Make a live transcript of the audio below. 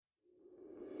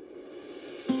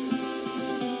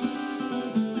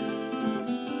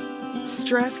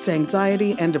Stress,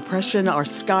 anxiety, and depression are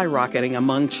skyrocketing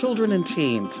among children and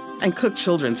teens, and Cook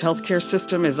Children's healthcare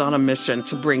system is on a mission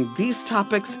to bring these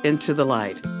topics into the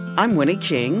light. I'm Winnie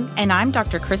King. And I'm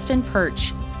Dr. Kristen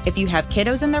Perch. If you have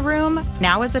kiddos in the room,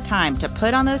 now is the time to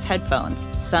put on those headphones.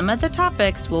 Some of the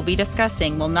topics we'll be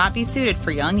discussing will not be suited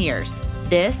for young ears.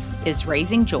 This is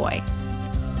Raising Joy.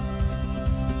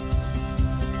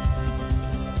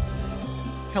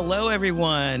 Hello,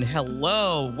 everyone.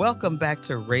 Hello. Welcome back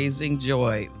to Raising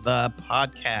Joy, the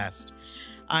podcast.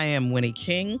 I am Winnie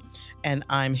King, and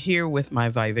I'm here with my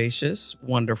vivacious,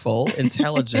 wonderful,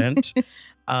 intelligent,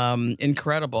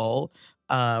 incredible,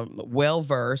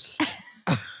 well-versed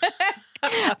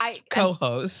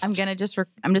co-host. I'm just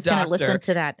gonna listen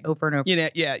to that over and over.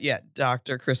 Yeah.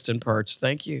 Dr. Kristen Perch.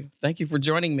 Thank you for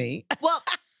joining me. Well,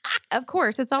 of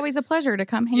course, it's always a pleasure to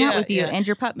come hang out with you and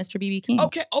your pup, Mr. BB King.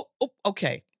 Okay.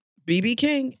 Okay. BB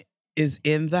King is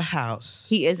in the house.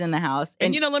 He is in the house.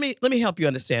 And let me help you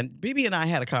understand. BB and I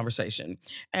had a conversation,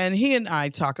 and he and I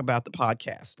talk about the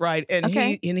podcast, right? And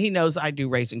he knows I do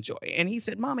Raising Joy. And he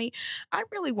said, "Mommy, I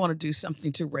really want to do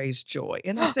something to raise joy."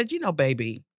 And I said,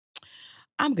 "Baby,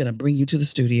 I'm going to bring you to the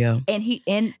studio." And he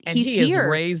is here.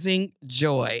 Raising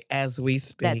joy as we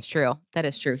speak. That's true. That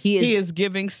is true. He is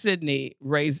giving Sydney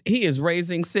he is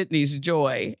raising Sydney's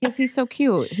joy. Yes, he's so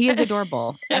cute. He is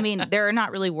adorable. I mean, there are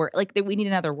not really words. We need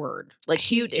another word.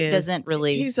 Cute doesn't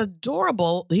really. He's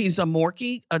adorable. He's a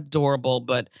Morky, adorable,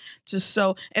 but just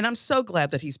so. And I'm so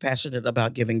glad that he's passionate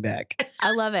about giving back.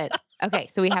 I love it. Okay,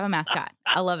 so we have a mascot.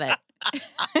 I love it.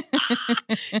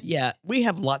 Yeah, we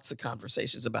have lots of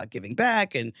conversations about giving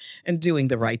back and doing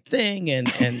the right thing and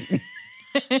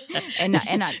and not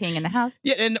peeing in the house.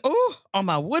 Yeah, and on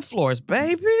my wood floors,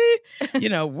 baby.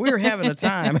 We're having a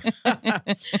time.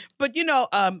 But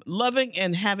loving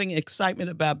and having excitement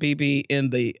about BB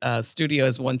in the studio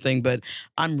is one thing, but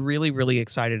I'm really, really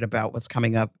excited about what's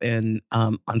coming up on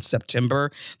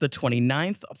September the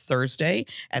 29th, Thursday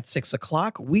at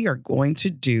 6:00. We are going to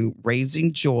do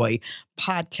Raising Joy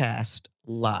podcast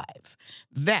live.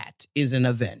 That is an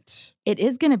event. It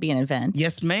is going to be an event.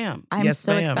 Yes, ma'am. I'm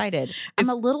so excited. I'm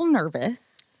a little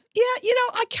nervous. Yeah,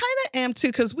 I kind of am too,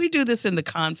 because we do this in the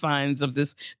confines of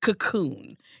this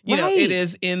cocoon. Right. It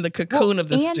is in the cocoon of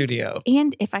the studio.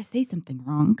 And if I say something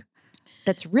wrong,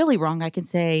 that's really wrong, I can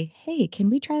say, "Hey, can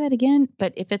we try that again?"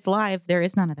 But if it's live, there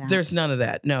is none of that. There's none of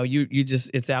that. No, you just,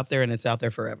 it's out there and it's out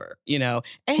there forever, and no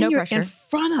you're pressure. In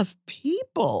front of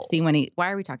people. See,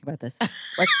 why are we talking about this?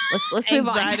 Let's move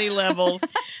on. Anxiety levels.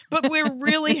 But we're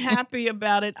really happy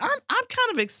about it. I'm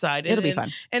kind of excited. It'll be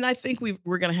fun. And I think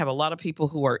we're going to have a lot of people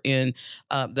who are in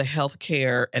the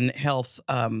healthcare and health,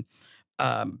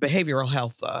 behavioral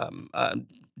health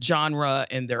genre,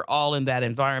 and they're all in that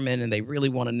environment, and they really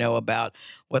want to know about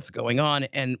what's going on.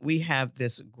 And we have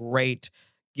this great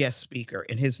guest speaker,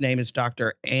 and his name is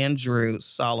Dr. Andrew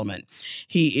Solomon.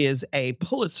 He is a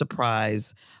Pulitzer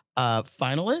Prize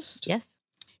finalist. Yes.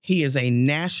 He is a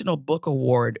National Book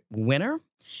Award winner.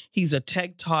 He's a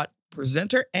TED Talk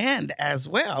presenter, and as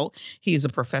well, he's a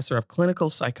professor of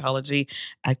clinical psychology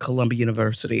at Columbia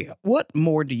University. What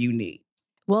more do you need?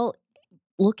 Well,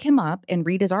 look him up and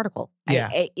read his article. Yeah.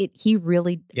 He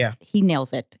really, he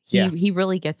nails it. He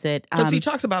really gets it. Because he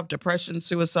talks about depression,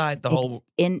 suicide, the whole.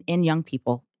 In young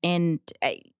people. And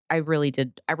I really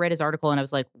did. I read his article and I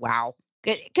was like, wow.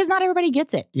 Because not everybody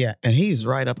gets it. Yeah. And he's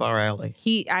right up our alley.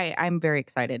 I'm very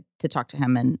excited to talk to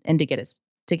him and to get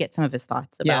some of his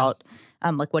thoughts about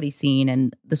what he's seen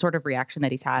and the sort of reaction that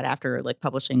he's had after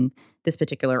publishing this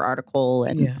particular article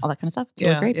and all that kind of stuff. It's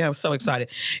really great. Yeah, I'm so excited.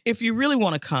 If you really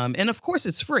want to come, and of course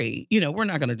it's free, we're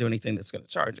not going to do anything that's going to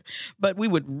charge you, but we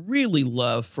would really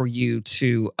love for you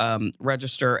to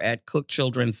register at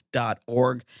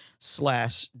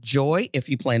cookchildrens.org/joy if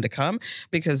you plan to come,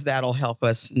 because that'll help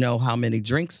us know how many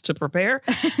drinks to prepare.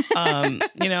 And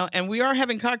we are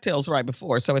having cocktails right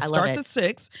before. So it starts at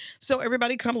 6. So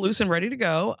everybody come loose and ready to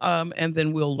go. And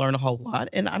then we'll learn a whole lot.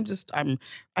 And I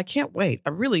can't wait. I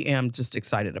really am just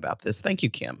excited about this. Thank you,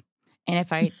 Kim. And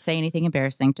if I say anything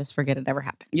embarrassing, just forget it ever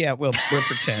happened. Yeah, we'll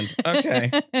pretend.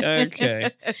 Okay.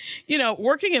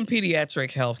 Working in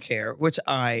pediatric healthcare, which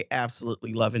I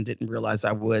absolutely love and didn't realize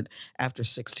I would after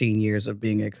 16 years of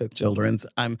being at Cook Children's.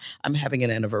 I'm having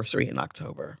an anniversary in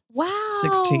October. Wow.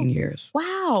 16 years.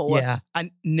 Wow. Yeah.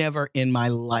 I never in my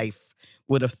life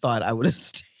would have thought I would have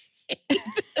stayed.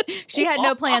 She had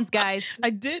no plans, guys. I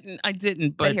didn't.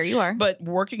 But here you are. But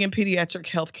working in pediatric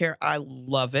healthcare, I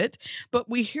love it. But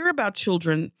we hear about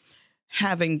children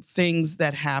having things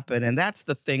that happen. And that's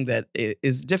the thing that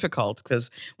is difficult, because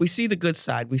we see the good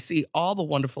side. We see all the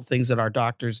wonderful things that our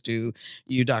doctors do,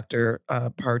 you, Dr.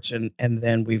 Perch, and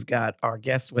then we've got our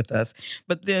guest with us.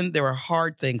 But then there are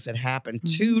hard things that happen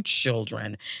to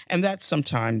children. And that's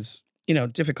sometimes,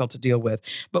 difficult to deal with.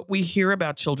 But we hear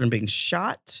about children being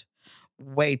shot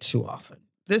way too often.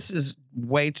 This is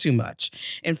way too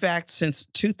much. In fact, since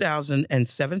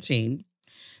 2017,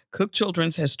 Cook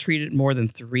Children's has treated more than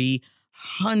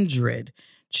 300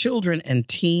 children and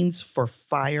teens for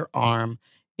firearm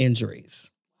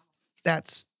injuries.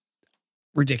 That's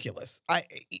ridiculous.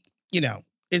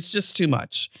 It's just too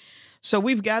much. So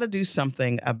we've got to do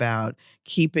something about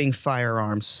keeping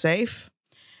firearms safe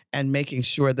and making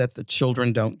sure that the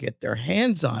children don't get their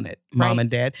hands on it. Mom and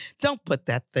Dad, don't put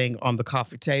that thing on the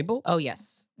coffee table. Oh,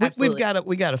 yes. We've got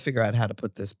to figure out how to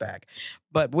put this back.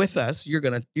 But with us, you're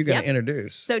gonna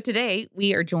introduce. So today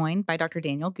we are joined by Dr.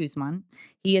 Daniel Guzman.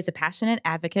 He is a passionate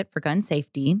advocate for gun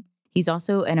safety. He's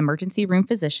also an emergency room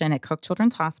physician at Cook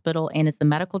Children's Hospital and is the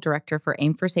medical director for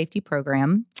Aim for Safety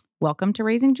program. Welcome to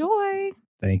Raising Joy.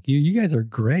 Thank you. You guys are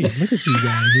great. Look at you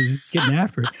guys. You're getting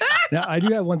after it. Now, I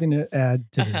do have one thing to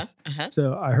add to this.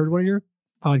 So I heard one of your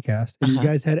podcasts, and you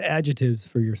guys had adjectives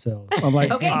for yourselves. I'm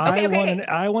like, I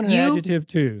want an adjective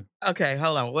too. Okay,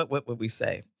 hold on. What would we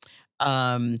say?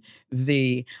 The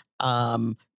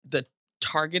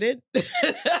targeted. All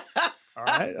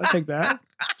right, I'll take that.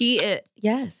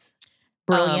 Yes.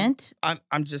 Brilliant.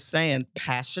 I'm just saying,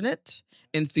 passionate,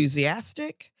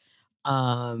 enthusiastic.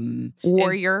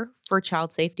 Warrior for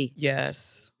child safety.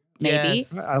 Yes. Maybe.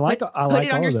 Yes. I like put all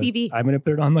it on your CV. I'm going to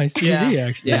put it on my CV,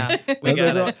 actually. Yeah, we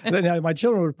got it. Now, my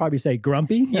children would probably say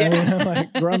grumpy. Yeah.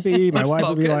 Like grumpy. My wife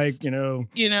would be like,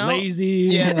 lazy.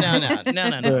 Yeah,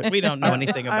 no. We don't know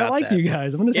anything about that. I like you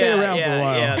guys. I'm going to stay around for a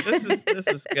while. Yeah, this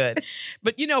is good.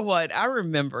 But you know what? I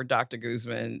remember, Dr.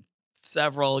 Guzman,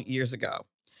 several years ago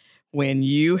when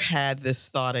you had this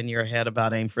thought in your head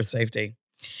about Aim for Safety.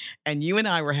 And you and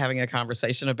I were having a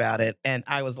conversation about it. And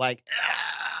I was like,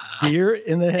 deer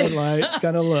in the headlights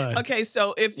kind of look. Okay,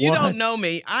 so if you don't know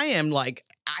me, I am like,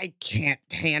 I can't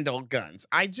handle guns.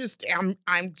 I'm just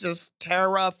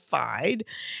terrified.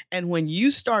 And when you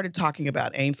started talking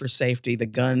about Aim for Safety, the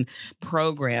gun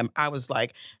program, I was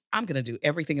like, I'm going to do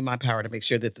everything in my power to make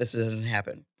sure that this doesn't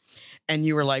happen. And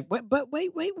you were like, wait.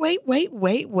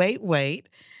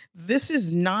 This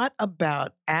is not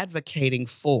about advocating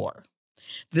for.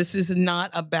 This is not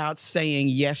about saying,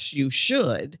 yes, you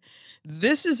should.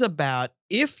 This is about,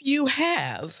 if you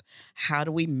have, how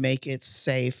do we make it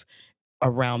safe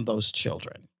around those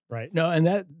children? Right. No,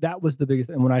 and that was the biggest.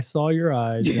 And when I saw your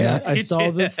eyes, I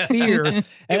saw the fear. And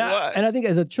I think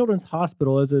as a children's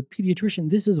hospital, as a pediatrician,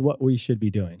 this is what we should be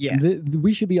doing. Yeah.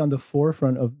 We should be on the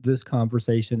forefront of this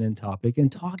conversation and topic and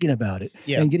talking about it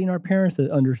and getting our parents to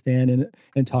understand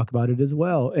and talk about it as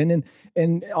well. And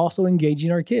also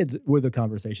engaging our kids with the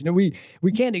conversation. And we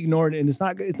can't ignore it, and it's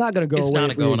not going to go away. It's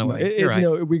not going away. You're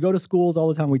right. We go to schools all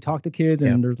the time. We talk to kids,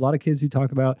 and there's a lot of kids who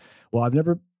talk about, well, I've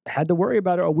never had to worry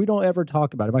about it, or we don't ever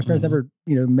talk about it. My parents never,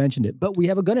 mentioned it, but we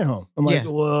have a gun at home. I'm like,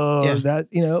 whoa, that,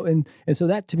 and so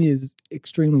that to me is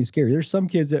extremely scary. There's some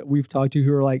kids that we've talked to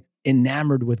who are like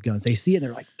enamored with guns. They see it,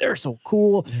 they're like, they're so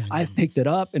cool. I've picked it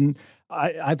up, and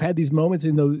I've had these moments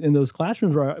in those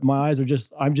classrooms where my eyes are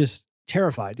I'm just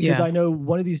terrified because I know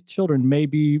one of these children may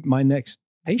be my next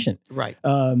patient. Right.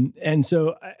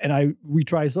 We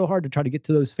try so hard to try to get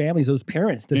to those families, those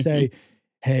parents to say,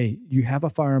 hey, you have a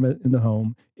firearm in the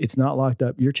home. It's not locked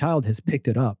up. Your child has picked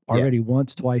it up already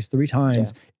once, twice, 3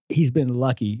 times. Yeah. He's been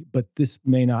lucky, but this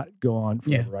may not go on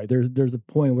forever, right? There's a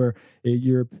point where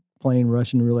you're playing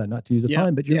Russian roulette, not to use a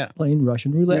pun, but you're playing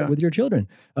Russian roulette with your children.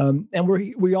 And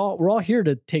we're all here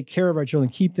to take care of our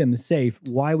children, keep them safe.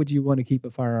 Why would you want to keep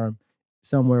a firearm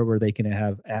somewhere where they can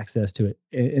have access to it,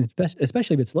 and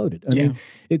especially if it's loaded? I mean,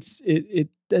 it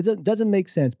doesn't make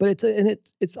sense. But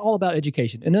it's all about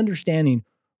education and understanding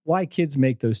why kids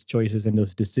make those choices and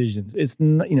those decisions. It's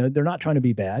not, they're not trying to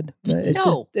be bad.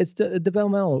 It's the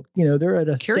developmental. They're at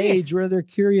a stage where they're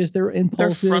curious, they're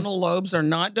impulsive. Their frontal lobes are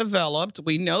not developed.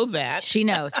 We know that. She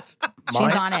knows.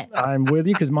 She's on it. I'm with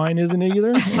you because mine isn't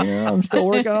either. I'm still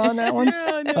working on that one.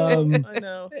 Yeah, I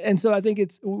know. And so I think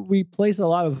we place a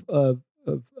lot of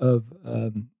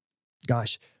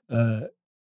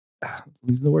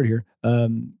losing the word here.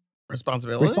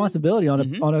 Responsibility on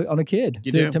a kid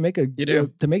to make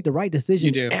the right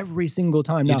decision every single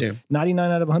time. Now,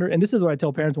 99 out of 100, and this is what I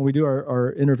tell parents when we do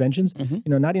our interventions.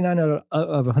 99 out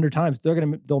of 100 times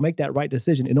they'll make that right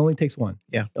decision. It only takes one.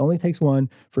 Yeah, it only takes one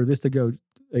for this to go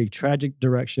a tragic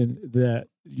direction that,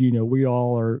 we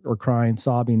all are crying,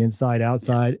 sobbing inside,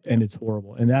 outside, and it's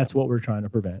horrible. And that's what we're trying to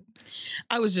prevent.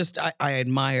 I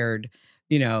admired,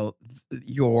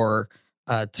 your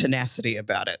tenacity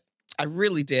about it. I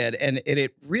really did. And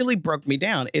it really broke me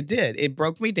down. It did. It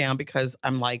broke me down because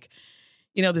I'm like,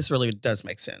 this really does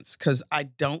make sense because I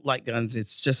don't like guns.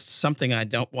 It's just something I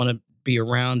don't want to be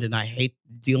around, and I hate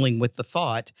dealing with the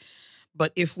thought.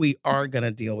 But if we are going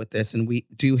to deal with this, and we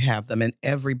do have them, and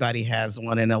everybody has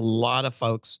one, and a lot of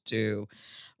folks do,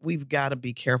 we've got to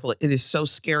be careful. It is so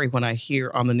scary when I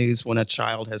hear on the news when a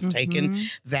child has taken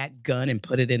that gun and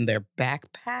put it in their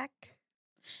backpack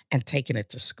and taken it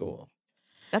to school.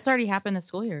 That's already happened this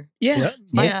school year. Yeah.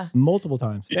 Multiple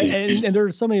times. And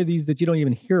there's so many of these that you don't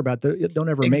even hear about that don't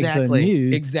ever make the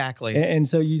news. Exactly. And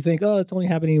so you think, it's only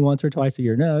happening once or twice a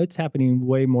year. No, it's happening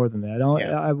way more than that.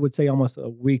 I would say almost a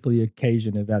weekly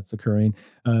occasion if that's occurring.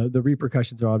 The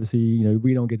repercussions are obviously,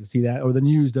 we don't get to see that, or the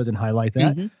news doesn't highlight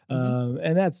that.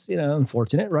 And that's,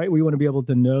 unfortunate, right? We want to be able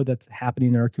to know that's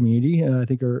happening in our community. I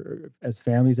think as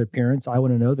families or parents, I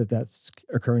want to know that that's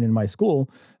occurring in my school.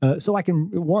 So I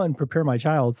can, prepare my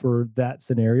child for that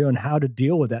scenario and how to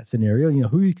deal with that scenario.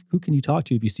 Who can you talk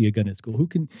to if you see a gun at school? Who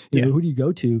can, who do you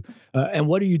go to? And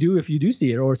what do you do if you do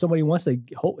see it, or somebody wants to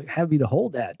have you to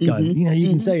hold that gun? You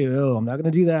can say, I'm not going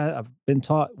to do that. I've been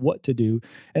taught what to do.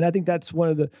 And I think that's one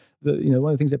of the one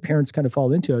of the things that parents kind of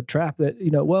fall into, a trap that,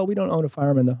 we don't own a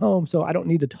firearm in the home, so I don't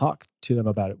need to talk to them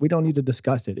about it. We don't need to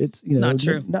discuss it. It's, not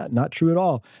true. Not true at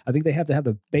all. I think they have to have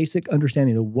the basic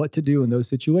understanding of what to do in those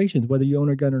situations, whether you own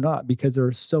a gun or not, because there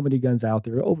are so many guns out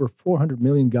there, over 400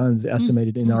 million guns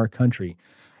estimated in our country.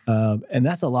 And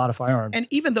that's a lot of firearms. And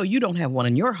even though you don't have one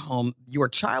in your home, your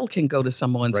child can go to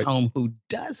someone's home who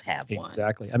does have one.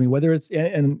 Exactly. I mean, whether it's,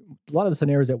 and a lot of the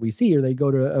scenarios that we see are they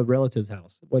go to a relative's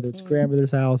house, whether it's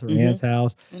grandmother's house or aunt's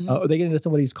house, or they get into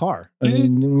somebody's car. I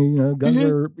mean, guns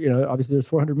are, obviously there's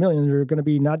 400 million. They're going to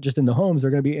be not just in the homes,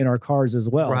 they're going to be in our cars as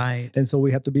well. Right. And so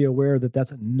we have to be aware that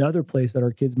that's another place that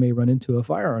our kids may run into a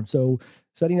firearm. So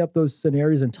setting up those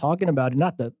scenarios and talking about it,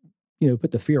 not the,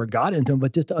 put the fear of God into them,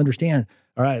 but just to understand,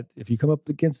 all right, if you come up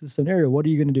against this scenario, what are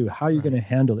you going to do? How are you going to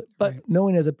handle it? But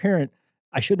knowing as a parent,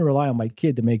 I shouldn't rely on my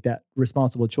kid to make that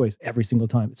responsible choice every single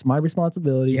time. It's my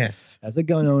responsibility as a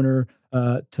gun owner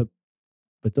to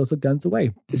put those guns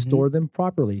away, store them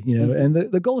properly, and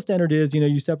the gold standard is,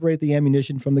 you separate the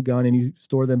ammunition from the gun and you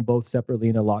store them both separately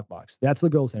in a lockbox. That's the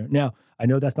gold standard. Now, I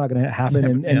know that's not going to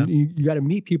happen, and you got to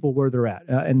meet people where they're at.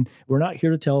 And we're not here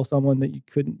to tell someone that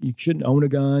you shouldn't own a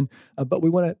gun, but we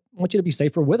want you to be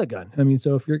safer with a gun. I mean,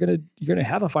 so if you're gonna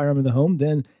have a firearm in the home,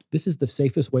 then this is the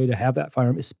safest way to have that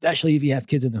firearm, especially if you have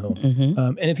kids in the home.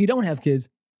 And if you don't have kids,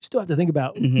 still have to think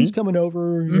about who's coming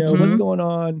over, what's going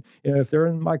on. If they're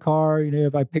in my car,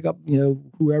 if I pick up,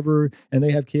 whoever and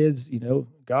they have kids,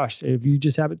 gosh, if you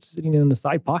just have it sitting in the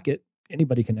side pocket,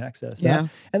 anybody can access that.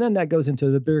 And then that goes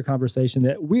into the bigger conversation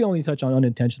that we only touch on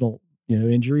unintentional,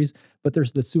 injuries, but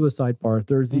there's the suicide part.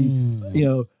 There's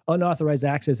the, unauthorized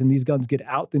access, and these guns get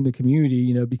out in the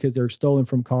community, because they're stolen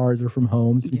from cars or from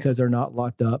homes because they're not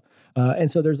locked up. And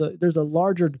so there's a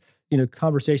larger,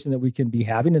 conversation that we can be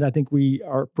having. And I think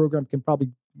our program can probably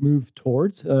move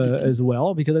towards as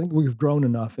well, because I think we've grown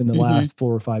enough in the last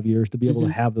 4 or 5 years to be able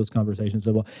to have those conversations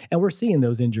as well. And we're seeing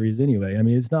those injuries anyway. I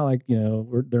mean, it's not like,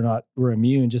 we're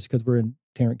immune just because we're in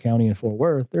Tarrant County and Fort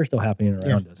Worth. They're still happening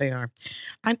around us. They are.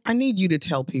 I need you to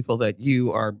tell people that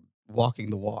you are walking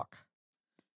the walk,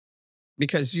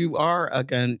 because you are a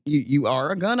gun. You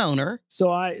are a gun owner.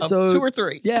 So 2 or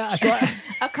 3. Yeah.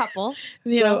 A couple.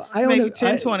 I maybe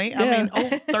 10, 20. I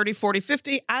mean, 30, 40,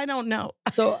 50. I don't know.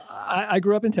 So I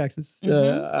grew up in Texas.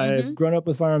 I've grown up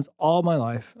with firearms all my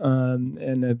life.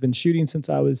 And I've been shooting since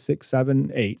I was 6,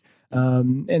 7, 8.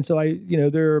 And so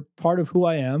they're part of who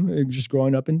I am, just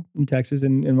growing up in Texas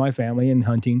and in my family and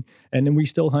hunting. And then we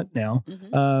still hunt now.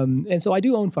 And so I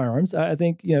do own firearms. I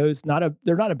think,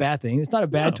 they're not a bad thing. It's not a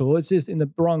bad tool. It's just in the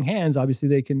wrong hands. Obviously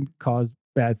they can cause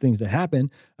bad things to happen,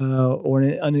 or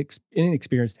in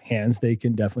inexperienced hands, they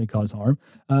can definitely cause harm.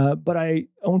 But I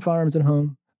own firearms at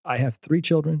home. I have 3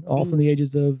 children, all from the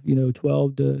ages of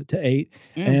 12 to 8,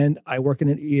 and I work in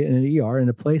an ER in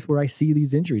a place where I see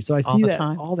these injuries. So I see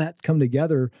all that come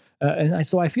together,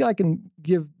 so I feel I can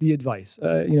give the advice.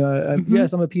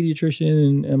 Yes, I'm a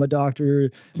pediatrician and I'm a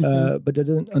doctor, but it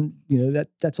doesn't.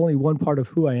 That's only one part of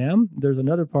who I am. There's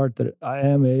another part that I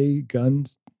am a gun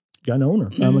owner.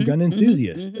 I'm a gun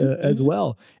enthusiast as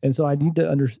well, and so I need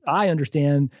to I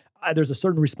understand. There's a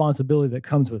certain responsibility that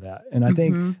comes with that. And I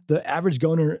think the average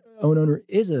gun owner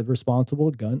is a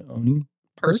responsible gun owning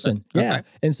person. Yeah. Okay.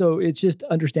 And so it's just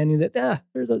understanding that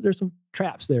there's some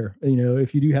traps there,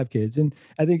 if you do have kids. And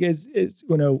I think it's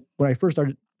when I first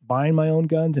started buying my own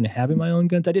guns and having my own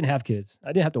guns, I didn't have kids. I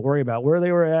didn't have to worry about where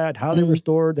they were at, how they were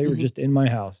stored. They were just in my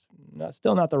house.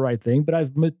 Still not the right thing, but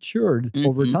I've matured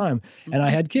over time. And I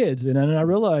had kids. And then I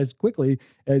realized quickly,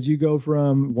 as you go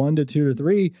from 1 to 2 to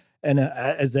 3, and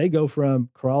as they go from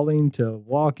crawling to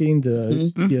walking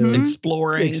to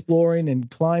exploring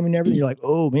and climbing everything, you're like,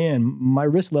 oh man, my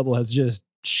risk level has just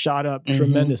shot up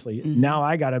tremendously. Now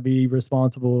I got to be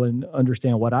responsible and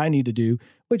understand what I need to do,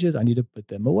 which is I need to put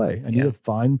them away. I need to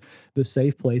find the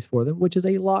safe place for them, which is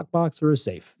a lockbox or a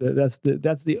safe. That's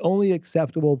the only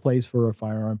acceptable place for a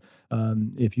firearm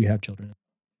if you have children.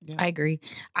 Yeah. I agree.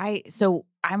 So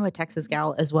I'm a Texas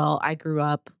gal as well. I grew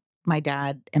up. My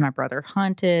dad and my brother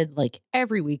hunted like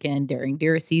every weekend during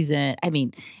deer season. I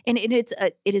mean, and it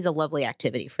is a lovely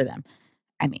activity for them.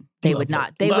 I mean, they would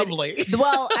not. They would.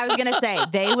 Well, I was gonna say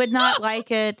they would not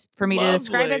like it for me to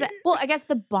describe it. Well, I guess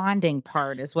the bonding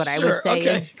part is what I would say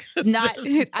is not.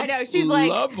 I know she's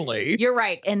like lovely. You're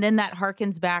right, and then that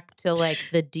harkens back to like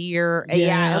the deer.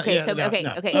 Okay.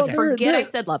 Forget I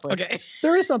said lovely. Okay,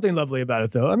 there is something lovely about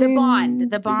it, though. I mean,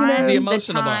 the bond, the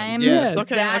emotional bond. Yes.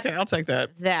 Okay. I'll take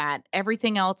that. That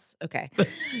everything else. Okay.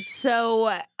 So,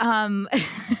 well,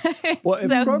 if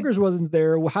Kroger's wasn't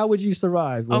there, how would you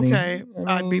survive? Winnie? Okay.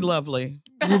 I'd be lovely.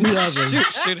 You'd be lovely.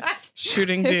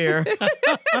 Shooting deer.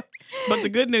 But the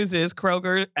good news is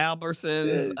Kroger,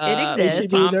 Albertsons, it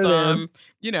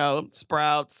exists.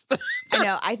 Sprouts. I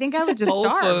know. I think I would just Whole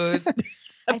starve. Food.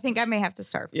 I think I may have to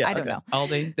starve. I don't know.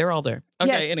 Aldi, they're all there.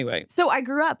 Okay, yes. Anyway. So I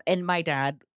grew up and my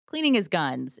dad cleaning his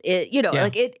guns.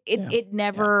 It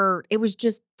never, it was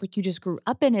just like you just grew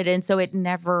up in it. And so it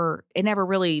never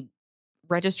really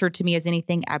registered to me as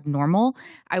anything abnormal.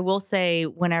 I will say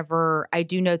whenever I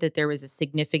do know that there was a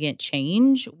significant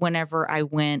change whenever I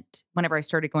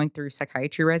started going through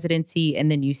psychiatry residency,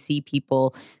 and then you see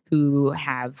people who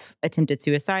have attempted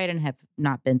suicide and have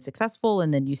not been successful.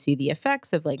 And then you see the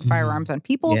effects of like firearms on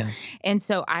people. Yeah. And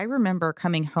so I remember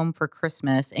coming home for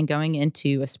Christmas and going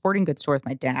into a sporting goods store with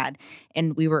my dad.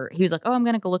 And he was like, oh, I'm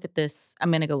going to go look at this.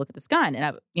 I'm going to go look at this gun.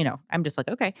 And I'm just like,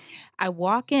 okay. I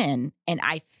walk in and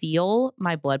I feel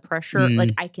my blood pressure.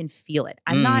 Like I can feel it.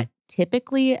 I'm not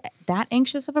typically that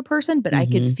anxious of a person, but I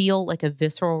could feel like a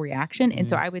visceral reaction. And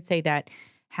so I would say that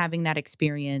having that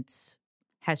experience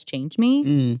has changed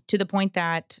me to the point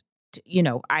that,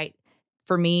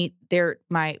 for me,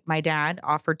 my dad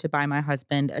offered to buy my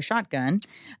husband a shotgun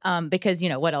because,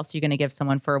 what else are you going to give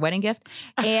someone for a wedding gift?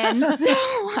 And so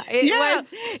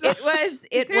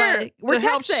we're to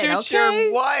help shoot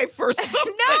your wife or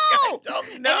something. No, I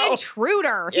don't know. An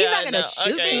intruder. He's not going to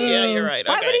shoot me. Yeah, you're right.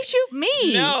 Why would he shoot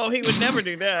me? No, he would never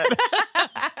do that.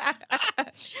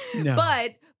 No.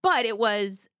 But it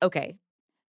was okay.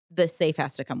 The safe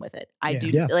has to come with it.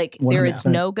 There is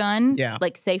no gun. Yeah.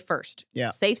 Like safe first.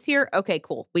 Yeah. Safe's here. Okay,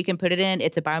 cool. We can put it in.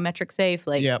 It's a biometric safe.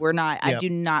 Like we're not, I do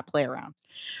not play around.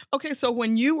 Okay. So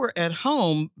when you were at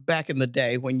home back in the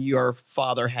day, when your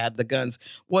father had the guns,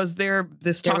 was there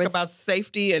talk about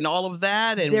safety and all of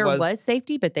that? And there was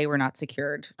safety, but they were not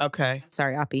secured. Okay.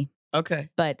 Sorry, Oppie. Okay.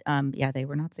 But they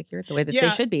were not secured the way that they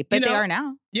should be. But they are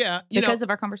now. Yeah. Because of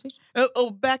our conversation.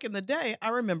 Back in the day, I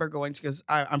remember going because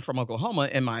I'm from Oklahoma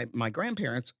and my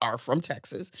grandparents are from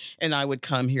Texas. And I would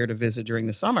come here to visit during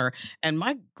the summer. And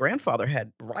my grandfather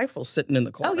had rifles sitting in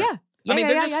the corner. Oh, yeah.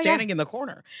 They're just standing in the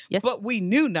corner. Yes. But we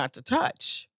knew not to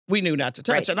touch.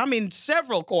 Right. And I mean,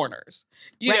 several corners,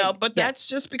 but that's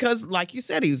just because, like you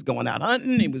said, he was going out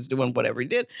hunting. He was doing whatever he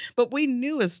did. But we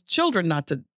knew as children not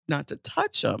to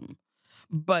touch them.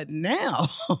 But now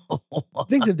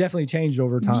things have definitely changed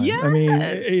over time. Yes. I mean,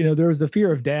 there was the fear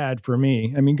of dad for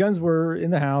me. I mean, guns were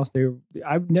in the house.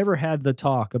 I've never had the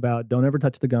talk about don't ever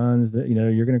touch the guns. That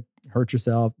you're going to hurt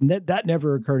yourself. That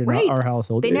never occurred in our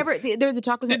household. They never. The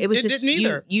talk was. It was just didn't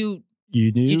either. You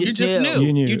knew. You just knew.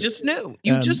 You just knew.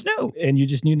 And you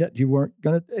just knew that you weren't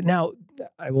gonna. Now,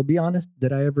 I will be honest.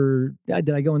 Did I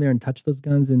go in there and touch those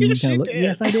guns and yes, kind of look?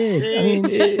 Yes, I did. I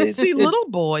mean, little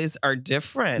boys are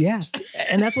different. Yes,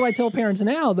 and that's what I tell parents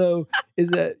now. Though, is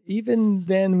that even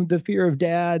then the fear of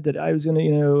dad that I was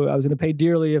gonna pay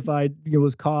dearly if I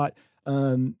was caught.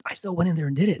 I still went in there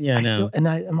and did it. Yeah,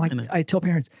 I'm like, I tell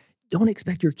parents, don't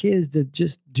expect your kids to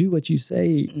just do what you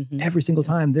say every single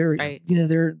time. They're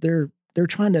they're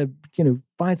trying to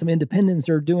find some independence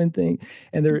or doing things,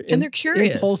 and they're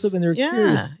curious, impulsive, and they're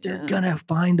curious. They're gonna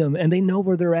find them, and they know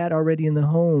where they're at already in the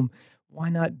home. Why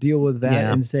not deal with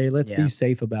that and say let's be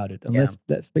safe about it, and let's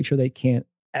make sure they can't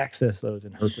access those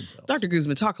and hurt themselves. Dr.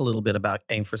 Guzman, talk a little bit about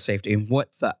Aim for Safety and what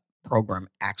the program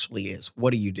actually is.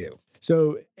 What do you do?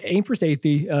 So Aim for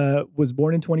Safety was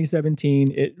born in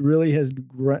 2017. It really has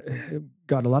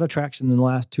got a lot of traction in the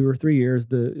last 2 or 3 years.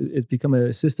 It's become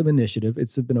a system initiative.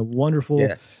 It's been a wonderful,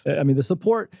 the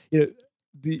support,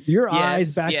 your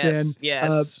eyes back then.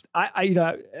 Yes. I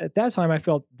at that time I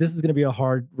felt this is going to be a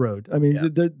hard road. I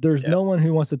mean, there's no one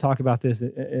who wants to talk about this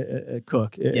at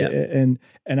Cook. And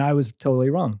I was totally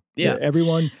wrong. Yeah.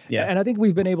 Everyone. Yeah. And I think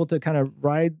we've been able to kind of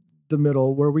ride the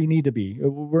middle where we need to be.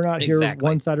 We're not here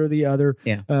one side or the other.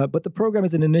 Yeah. But the program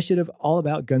is an initiative all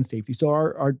about gun safety. So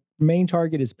our main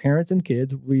target is parents and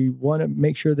kids. We want to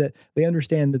make sure that they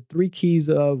understand the 3 keys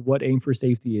of what Aim for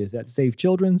Safety is. That's safe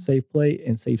children, safe play,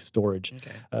 and safe storage.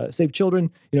 Okay. Safe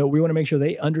children, we want to make sure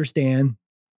they understand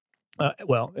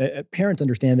parents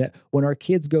understand that when our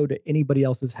kids go to anybody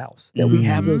else's house, that we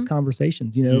have those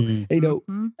conversations.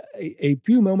 A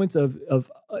few moments of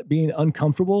being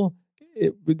uncomfortable,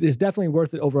 it is definitely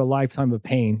worth it over a lifetime of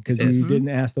pain because you didn't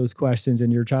ask those questions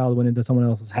and your child went into someone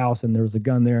else's house and there was a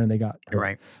gun there and they got hurt.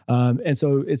 Right. And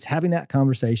so it's having that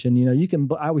conversation.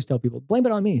 I always tell people, blame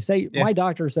it on me. Say my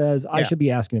doctor says I should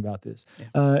be asking about this.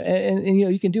 Yeah. And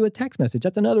you can do a text message.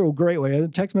 That's another great way.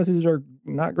 Text messages are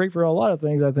not great for a lot of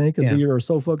things, I think, because we are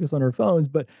so focused on our phones.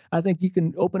 But I think you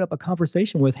can open up a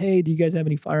conversation with, hey, do you guys have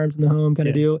any firearms in the home kind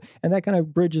of deal? And that kind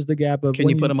of bridges the gap of can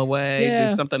you put them away? Do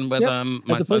something with them.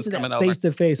 My son's coming over. Face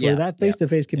to face, where that face to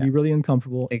face can be really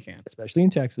uncomfortable. It can, especially in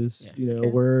Texas.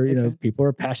 Where people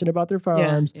are passionate about their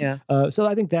firearms. So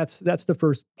I think that's the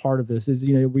first part of this is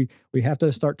we have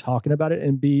to start talking about it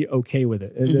and be okay with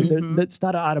it. It's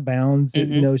not out of bounds.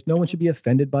 No one should be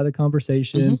offended by the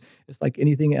conversation. It's like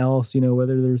anything else.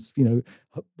 Whether there's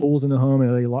pools in the home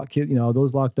and they lock kids,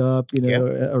 those locked up,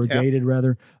 or gated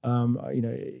rather.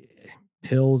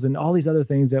 Pills and all these other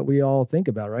things that we all think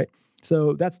about, right?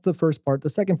 So that's the first part. The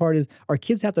second part is our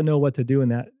kids have to know what to do in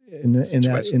that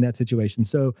situation.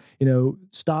 So,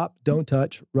 stop, don't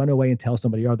touch, run away and tell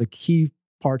somebody are the key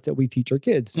parts that we teach our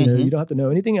kids. You don't have to know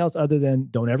anything else other than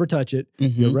don't ever touch it.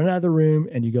 You run out of the room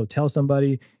and you go tell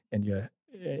somebody and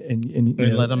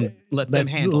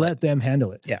let them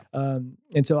handle it. Yeah.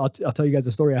 And so I'll tell you guys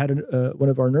a story. I had one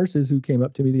of our nurses who came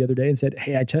up to me the other day and said,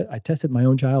 "Hey, I tested my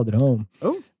own child at home.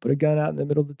 Put a gun out in the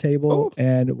middle of the table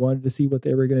and wanted to see what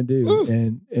they were going to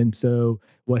do." And so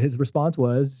what his response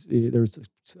was, there's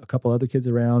a couple other kids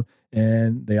around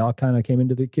and they all kind of came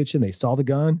into the kitchen. They saw the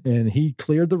gun and he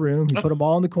cleared the room. He put them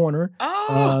all in the corner.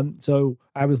 So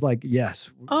I was like,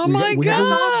 yes. We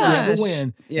have a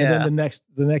win. Yeah. And then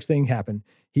the next thing happened.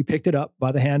 He picked it up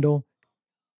by the handle,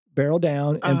 barrel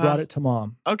down, and brought it to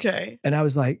mom. Okay. And I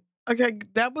was like, okay,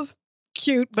 that was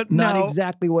cute, but not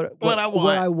exactly what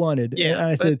I wanted. Yeah. And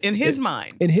I said, in his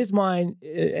mind,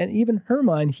 and even her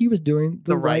mind, he was doing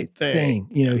the right thing.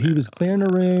 He was clearing the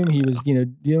room. He was,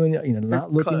 doing,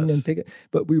 not looking and picking,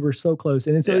 but we were so close.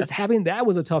 And so it's that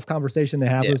was a tough conversation to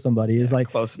have with somebody. It's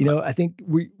like, I think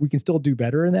we can still do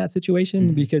better in that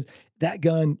situation because that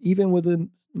gun, even with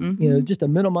just a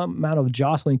minimum amount of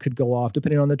jostling could go off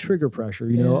depending on the trigger pressure,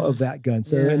 of that gun.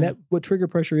 So, and that what trigger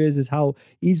pressure is how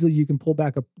easily you can pull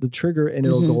back the trigger and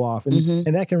it'll go off.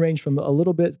 And that can range from a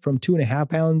little bit from 2.5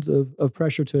 pounds of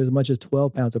pressure to as much as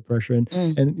 12 pounds of pressure.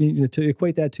 And to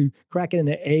equate that to cracking an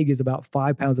egg is about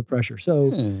 5 pounds of pressure. So,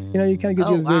 you kind of get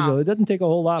you a visual. It doesn't take a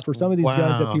whole lot for some of these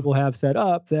guns that people have set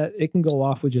up that it can go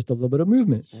off with just a little bit of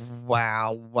movement.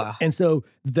 Wow. And so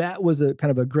that was a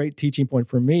kind of a great teaching point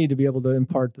for me to be able to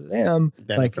impart to them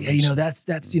like, hey, that's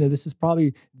this is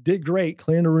probably did great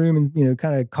clearing the room and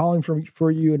kind of calling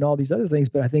for you and all these other things,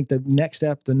 but I think the next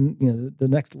step the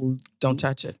next don't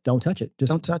touch it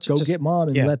just don't touch go it. get mom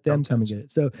and let them come and get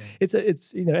it. So it's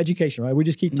education, right? We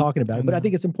just keep talking about it, but I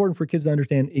think it's important for kids to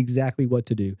understand exactly what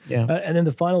to do. And then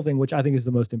the final thing, which I think is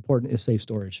the most important, is safe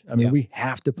storage. I mean, we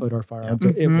have to put our firearms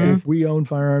if we own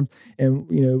firearms and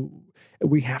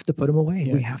we have to put them away.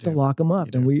 We have to lock them up.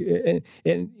 And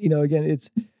again,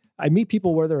 I meet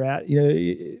people where they're at.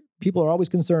 People are always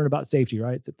concerned about safety,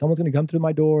 right? That someone's going to come through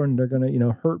my door and they're going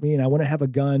to, hurt me, and I want to have a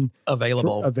gun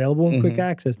available and quick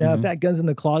access. Now, if that gun's in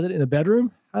the closet in the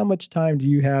bedroom, how much time do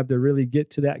you have to really get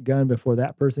to that gun before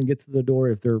that person gets to the door?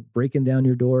 If they're breaking down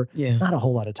your door, not a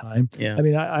whole lot of time. I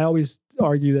mean, I always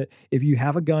argue that if you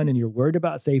have a gun and you're worried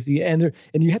about safety, and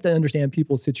you have to understand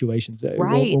people's situations.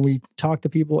 Right. When we talk to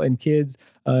people and kids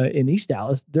in East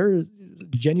Dallas, there's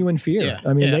genuine fear.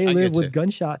 I mean, they live with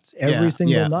gunshots every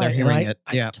single night. They're hearing it.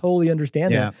 I totally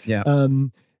understand that.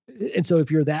 And so if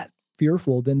you're that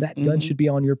fearful, then that gun should be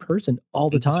on your person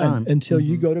all the time until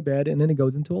you go to bed, and then it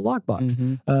goes into a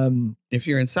lockbox. If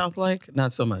you're in South Lake,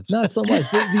 not so much. Not so much.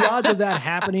 The odds of that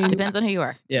happening depends on who you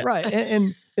are. Right.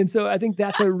 And And so I think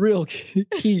that's a real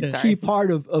key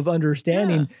part of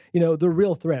understanding, the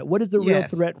real threat. What is the real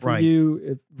threat for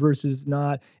you versus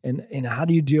not? And how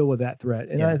do you deal with that threat?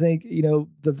 And I think,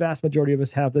 the vast majority of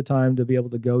us have the time to be able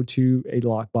to go to a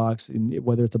lockbox, and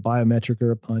whether it's a biometric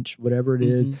or a punch, whatever it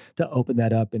is, to open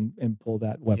that up and pull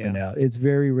that weapon out. It's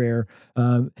very rare.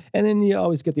 And then you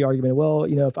always get the argument, well,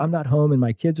 if I'm not home and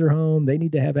my kids are home, they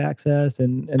need to have access.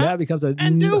 And that becomes a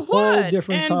whole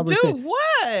different conversation. Do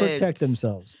what? Protect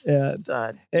themselves.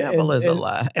 The devil is a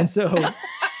lie. And so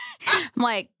I'm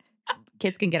like,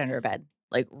 kids can get under a bed.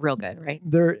 Like real good, right?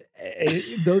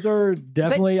 Those are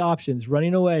definitely options.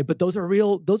 Running away, but those are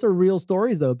real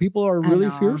stories, though. People are really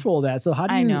fearful of that. So how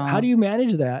do you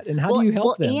manage that, and how do you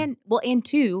help them? And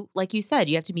two, like you said,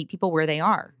 you have to meet people where they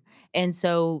are, and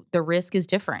so the risk is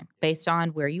different based on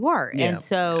where you are, and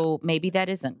so maybe that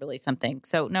isn't really something.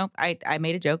 So no, I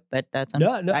made a joke, but that's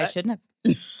I shouldn't have.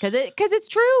 Because it's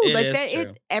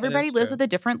true. Everybody lives with a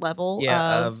different level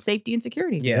of safety and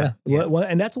security. Yeah. Well,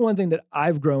 and that's one thing that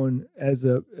I've grown as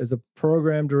a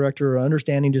program director,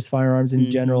 understanding just firearms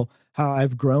in general, how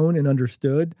I've grown and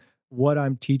understood what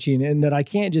I'm teaching, and that I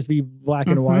can't just be black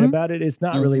and white about it. It's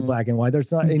not really black and white.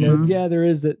 There's not, there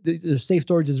is the safe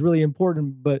storage is really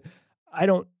important, but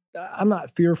I'm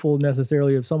not fearful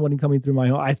necessarily of someone coming through my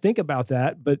home. I think about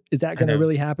that, but is that going to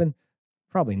really happen?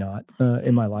 Probably not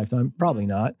in my lifetime. Probably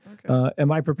not. Okay.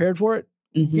 Am I prepared for it?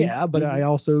 Yeah, but I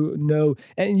also know,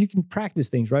 and you can practice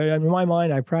things, right? In my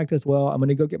mind, I practice, well, I'm going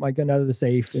to go get my gun out of the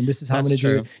safe, and this is how I'm going to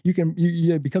do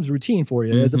it. It becomes routine for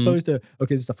you, as opposed to,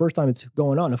 okay, this is the first time it's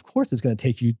going on. Of course, it's going to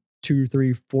take you 2,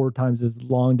 3, 4 times as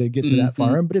long to get to that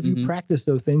firearm. But if you practice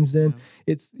those things, then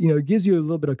it's, it gives you a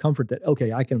little bit of comfort that,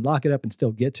 okay, I can lock it up and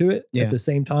still get to it at the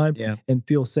same time and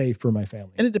feel safe for my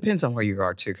family. And it depends on where you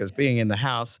are too, because being in the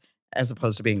house as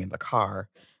opposed to being in the car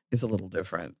is a little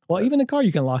different. Well, even the car,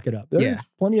 you can lock it up. There are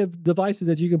plenty of devices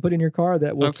that you can put in your car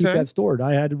that will keep that stored.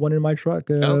 I had one in my truck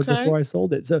before I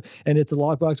sold it. So, and it's a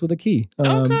lockbox with a key.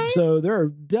 So there are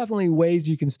definitely ways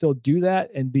you can still do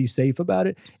that and be safe about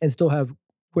it and still have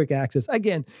quick access.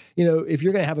 Again, if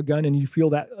you're going to have a gun and you feel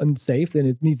that unsafe, then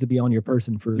it needs to be on your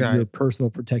person for your personal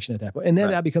protection at that point. And then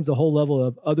that becomes a whole level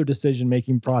of other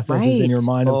decision-making processes in your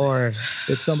mind.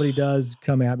 If somebody does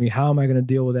come at me, how am I going to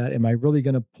deal with that? Am I really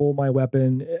going to pull my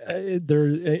weapon?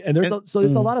 There's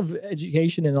a lot of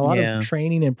education and a lot of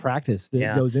training and practice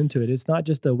that goes into it. It's not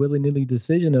just a willy-nilly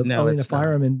decision of owning a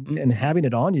firearm and having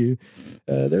it on you.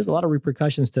 There's a lot of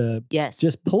repercussions to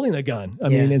just pulling a gun. I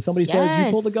mean, and somebody says,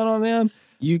 you pulled the gun on them,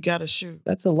 you got to shoot.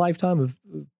 That's a lifetime of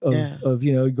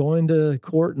going to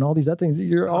court and all these other things.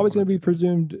 You're always going to be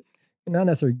presumed not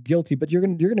necessarily guilty, but you're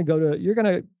going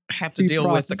to have to deal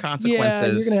with the consequences. Yeah,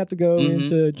 you're going to have to go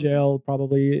into jail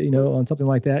probably, on something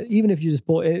like that. Even if you just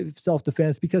pull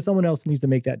self-defense, because someone else needs to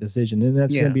make that decision, and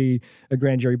that's going to be a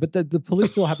grand jury. But the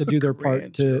police still have to do their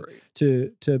part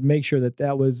to make sure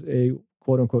that was a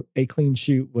quote unquote a clean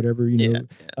shoot, whatever,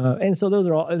 and so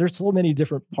there's so many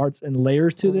different parts and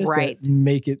layers to this that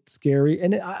make it scary.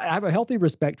 And I have a healthy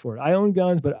respect for it. I own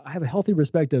guns, but I have a healthy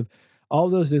respect of all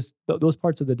those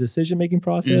parts of the decision-making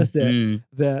process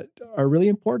that are really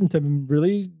important to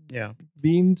really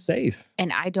being safe.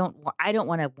 And I don't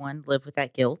want to, one, live with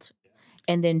that guilt.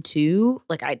 And then two,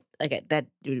 that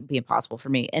would be impossible for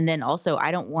me. And then also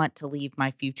I don't want to leave my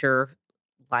future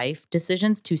life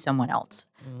decisions to someone else,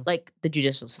 like the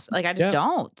judicial system. Like I just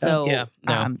don't. So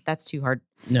that's too hard.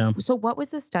 No. So what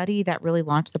was the study that really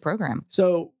launched the program?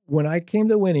 So when I came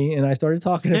to Winnie and I started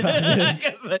talking about this,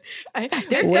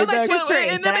 there's so much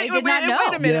history that I did not know.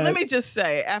 Wait a minute. Let me just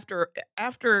say,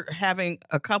 after having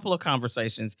a couple of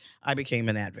conversations, I became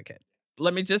an advocate.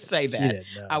 Let me just say that.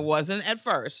 I wasn't at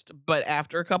first, but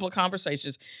after a couple of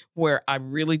conversations where I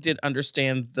really did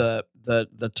understand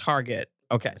the target.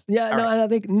 Okay. Yeah, and I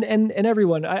think, and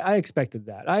everyone, I expected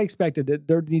that. I expected that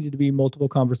there needed to be multiple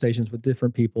conversations with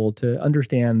different people to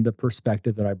understand the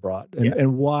perspective that I brought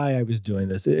and why I was doing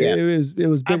this. It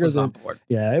was bigger than,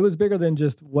 it was bigger than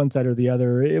just one side or the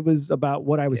other. It was about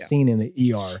what I was seeing in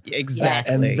the ER.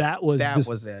 Exactly. And that was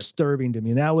disturbing to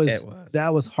me. And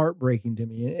that was heartbreaking to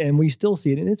me. And we still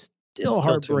see it. And it's still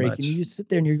heartbreaking. You sit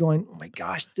there and you're going, oh my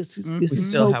gosh, this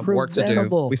is so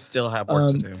preventable. We still have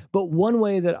work to do. But one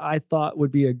way that I thought would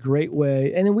be a great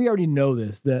way, and then we already know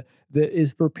this, that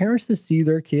is for parents to see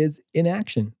their kids in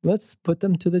action. Let's put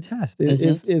them to the test.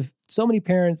 If so many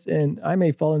parents, and I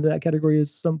may fall into that category at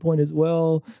some point as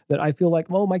well, that I feel like,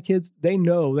 well, my kids, they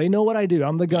know what I do.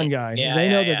 I'm the gun guy. They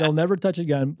know that they'll never touch a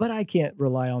gun, but I can't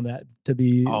rely on that to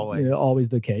be always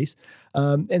the case.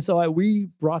 And so we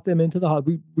brought them into the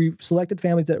hospital. We selected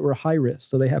families that were high risk,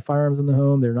 so they have firearms in the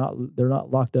home. They're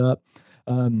not locked up.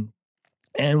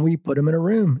 And we put them in a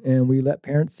room and we let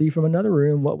parents see from another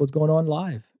room what was going on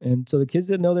live. And so the kids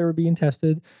didn't know they were being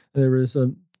tested. There was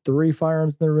 3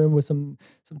 firearms in the room with some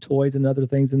toys and other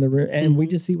things in the room. And we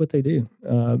just see what they do.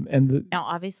 Now,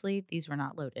 obviously, these were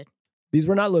not loaded. These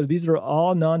were not loaded. These are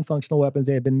all non-functional weapons.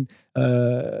 They had been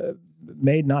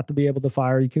made not to be able to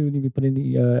fire. You couldn't even put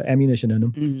any ammunition in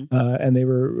them. And they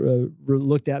were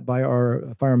looked at by our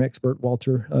firearm expert,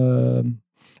 Walter,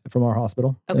 from our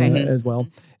hospital as well.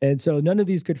 And so none of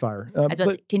these could fire.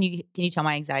 Can you tell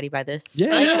my anxiety by this?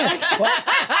 Yeah.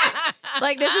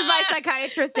 Like, this is my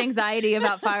psychiatrist's anxiety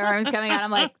about firearms coming out.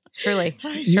 I'm like, surely.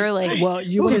 Well,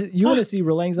 you want to see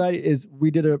real anxiety is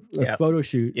we did a photo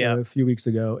shoot a few weeks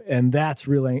ago, and that's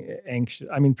really anxious.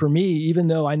 I mean, for me, even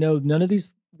though I know none of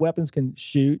these weapons can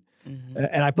shoot,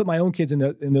 and I put my own kids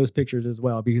in those pictures as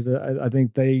well, because I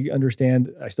think they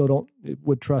understand. I still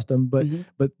would trust them,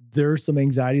 but there's some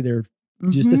anxiety there.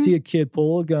 Just to see a kid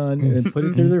pull a gun and put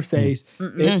it through their face,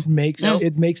 it makes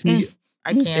me.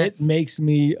 I can't. It makes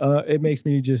me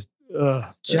just breathe.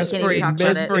 Just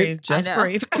breathe. Just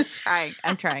breathe.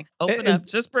 I'm trying. Open up.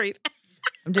 Just breathe.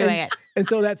 I'm doing it. And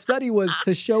so that study was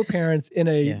to show parents in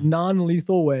a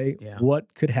non-lethal way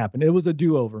what could happen. It was a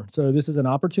do-over. So this is an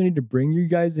opportunity to bring you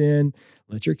guys in,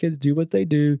 let your kids do what they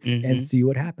do, and see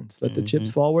what happens. Let the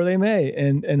chips fall where they may.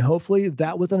 And hopefully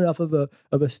that was enough of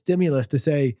a stimulus to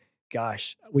say,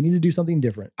 gosh, we need to do something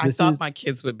different. I thought my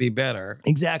kids would be better.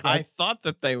 Exactly. I thought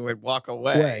that they would walk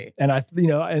away.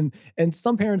 And and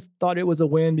some parents thought it was a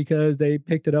win because they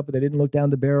picked it up, but they didn't look down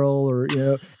the barrel, or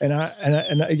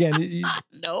and again,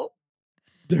 nope.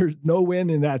 There's no win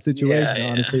in that situation,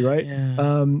 honestly, right?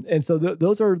 Yeah. And so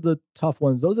those are the tough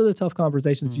ones. Those are the tough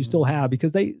conversations you still have,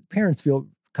 because parents feel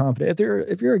confident.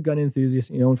 If you're a gun enthusiast,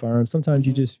 and you own firearms, sometimes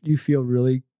you feel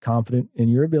really confident in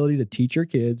your ability to teach your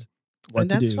kids what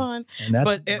to do. That's fine. And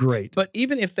that's great. But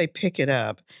even if they pick it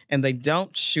up and they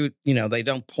don't shoot, they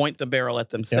don't point the barrel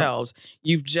at themselves,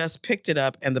 you've just picked it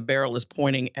up and the barrel is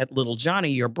pointing at little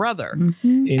Johnny, your brother.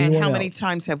 And how many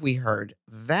times have we heard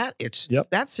that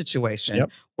that situation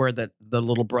where the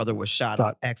little brother was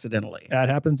shot accidentally? That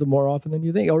happens more often than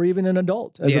you think, or even an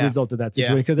adult as a result of that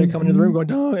situation, because they're coming into the room going,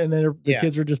 "Oh," and then the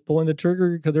kids are just pulling the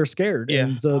trigger because they're scared,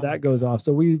 and so that goes off.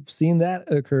 So we've seen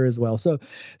that occur as well. So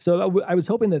I was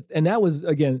hoping that, and that was,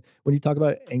 again, when you talk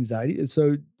about anxiety.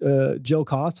 So Jill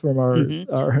Koss from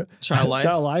our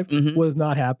Child Life was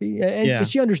not happy, and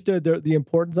she understood the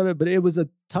importance of it, but it was a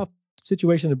tough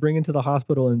situation to bring into the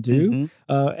hospital and do.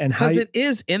 And because it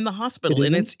is in the hospital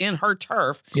and it's in her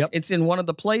turf. It's in one of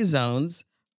the play zones,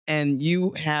 and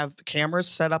you have cameras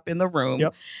set up in the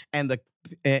room, and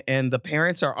the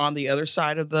parents are on the other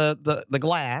side of the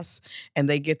glass, and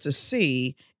they get to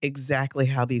see exactly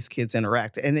how these kids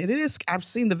interact. And it is, I've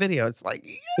seen the video. It's like,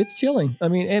 it's chilling. I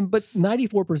mean, but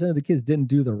 94% of the kids didn't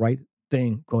do the right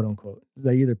thing, quote unquote.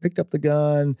 They either picked up the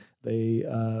gun, they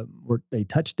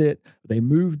touched it, they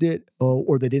moved it,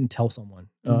 or they didn't tell someone.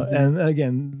 And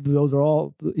again, those are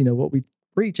all what we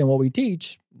preach and what we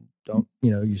teach. Don't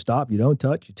you stop, you don't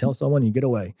touch, you tell someone, you get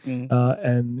away.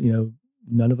 And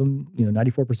none of them,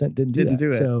 94% didn't do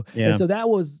it. So and so that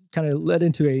was kind of led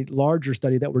into a larger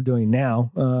study that we're doing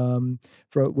now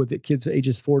with the kids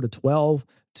ages 4 to 12.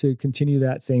 To continue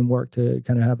that same work, to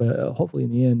kind of have hopefully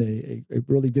in the end, a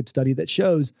really good study that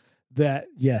shows that,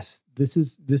 yes, this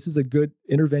is a good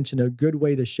intervention, a good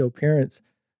way to show parents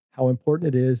how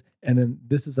important it is. And then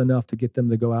this is enough to get them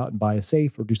to go out and buy a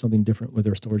safe or do something different with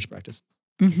their storage practice.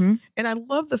 And I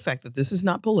love the fact that this is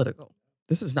not political.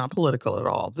 This is not political at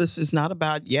all. This is not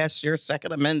about, yes, your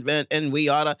Second Amendment and we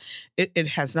ought to. It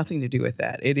has nothing to do with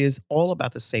that. It is all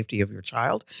about the safety of your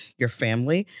child, your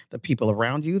family, the people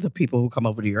around you, the people who come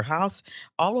over to your house.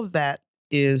 All of that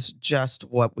is just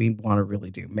what we want to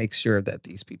really do. Make sure that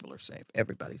these people are safe.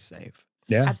 Everybody's safe.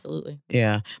 Yeah, absolutely.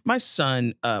 Yeah. My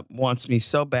son wants me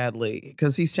so badly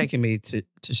because he's taking me to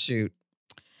shoot.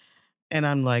 And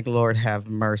I'm like, Lord, have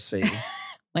mercy.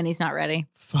 When he's not ready.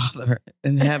 Father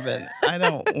in heaven, I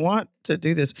don't want to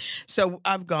do this. So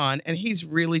I've gone, and he's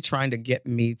really trying to get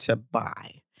me to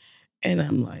buy. And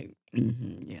I'm like,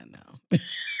 no.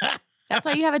 That's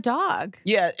why you have a dog.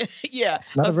 Yeah.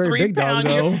 Not a very big dog,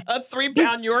 though. A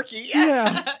 3-pound Yorkie.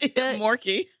 Yeah.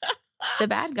 Morkie. The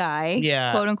bad guy,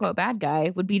 yeah, quote unquote bad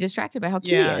guy, would be distracted by how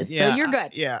cute he is. Yeah, so you're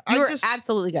good. Yeah. You're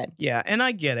absolutely good. Yeah. And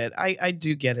I get it. I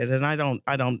do get it. And I don't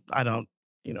I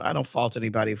don't fault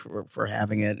anybody for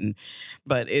having it,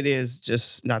 but it is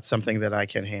just not something that I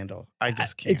can handle. I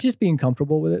just can't. It's just being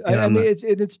comfortable with it. I mean,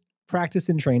 it's practice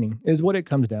and training is what it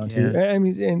comes down to. I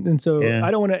mean, and so I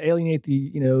don't want to alienate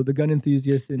the, the gun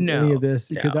enthusiast in any of this,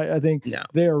 because I think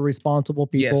they are responsible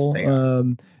people. Yes, they are.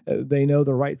 They know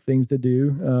the right things to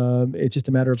do. It's just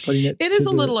a matter of putting it. It is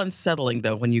a little unsettling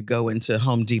though when you go into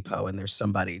Home Depot and there's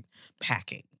somebody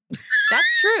packing.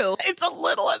 That's true. It's a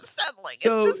little unsettling.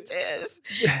 So, it just is.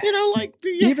 Like, do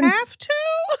you have to?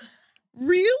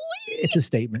 Really? It's a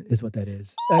statement is what that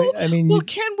is. I mean,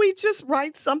 can we just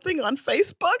write something on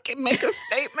Facebook and make a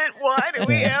statement? Why do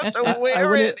we have to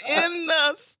wear it in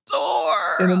the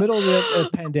store? In the middle of the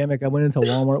pandemic, I went into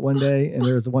Walmart one day and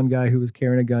there was one guy who was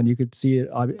carrying a gun. You could see it,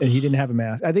 and he didn't have a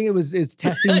mask. I think it's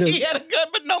testing. He had a gun,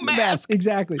 but no mask.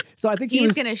 Exactly. So I think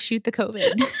he's going to shoot the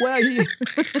COVID. Well,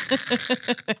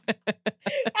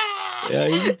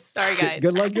 sorry guys.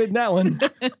 Good luck getting that one.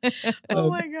 Oh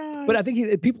my God! But I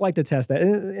think people like to test that.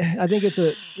 I think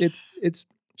it's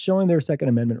showing their Second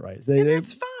Amendment rights.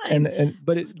 That's fine.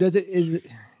 But is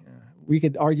it? We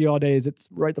could argue all day. Is it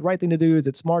the right thing to do? Is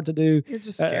it smart to do? It's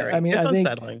just scary. It's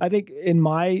unsettling. I think in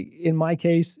my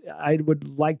case, I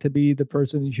would like to be the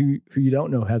person who you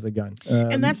don't know has a gun,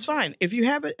 and that's fine. If you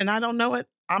have it and I don't know it,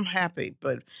 I'm happy.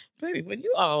 But baby, when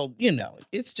you all,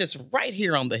 it's just right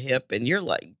here on the hip, and you're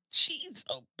like, "Jeez,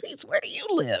 oh, Pete, where do you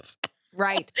live?"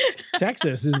 Right.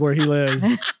 Texas is where he lives.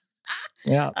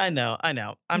 Yeah, I know.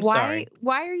 I'm sorry.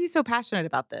 Why are you so passionate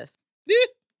about this?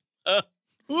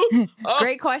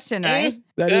 Great question, right?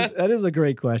 That is a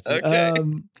great question. Okay.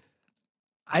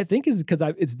 I think is because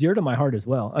it's dear to my heart as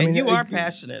well. I mean, you are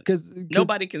passionate. Because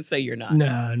nobody can say you're not.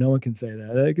 No one can say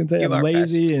that. I can say I'm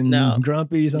lazy and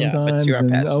grumpy sometimes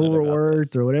and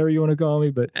overworked or whatever you want to call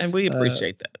me. And we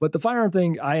appreciate that. But the firearm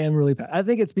thing, I am really. I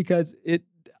think it's because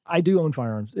I do own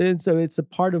firearms, and so it's a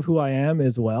part of who I am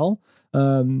as well.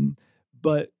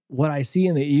 But what I see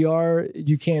in the ER,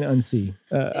 you can't unsee.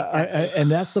 Exactly. And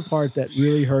that's the part that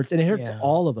really hurts. And it hurts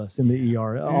all of us in the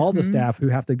ER, all the staff who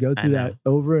have to go through that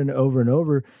over and over and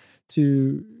over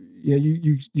to,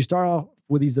 you start off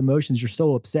with these emotions. You're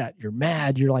so upset. You're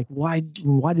mad. You're like, why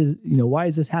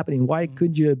is this happening? Why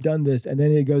could you have done this? And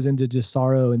then it goes into just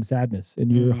sorrow and sadness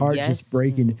and your heart's just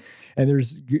breaking. And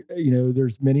there's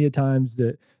many a times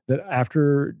that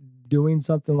after doing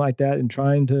something like that and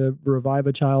trying to revive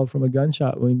a child from a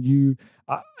gunshot, when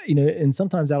and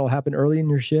sometimes that'll happen early in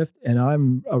your shift, and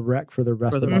I'm a wreck for the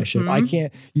rest of my shift.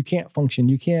 You can't function.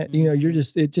 You can't,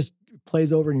 it just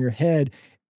plays over in your head.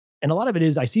 And a lot of it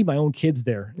is, I see my own kids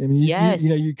there. I mean,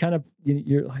 you kind of,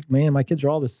 you're like, man, my kids are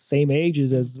all the same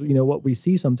ages as, what we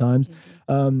see sometimes.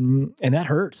 And that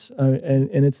hurts.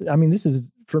 And it's, this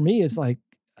is, for me, it's like,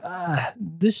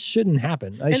 this shouldn't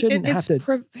happen. It's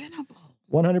preventable.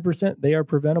 100%, they are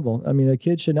preventable. I mean, a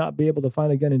kid should not be able to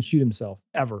find a gun and shoot himself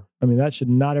ever. I mean, that should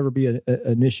not ever be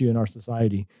an issue in our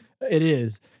society. It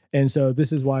is. And so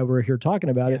this is why we're here talking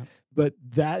about it. But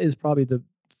that is probably the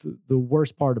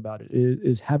worst part about it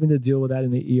is having to deal with that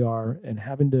in the ER and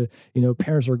having to,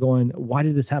 parents are going, why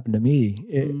did this happen to me?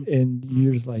 And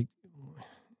you're just like,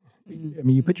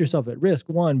 you put yourself at risk,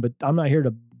 one, but I'm not here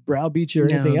to browbeat you or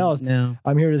anything else. No,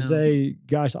 I'm here to say,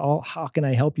 gosh, how can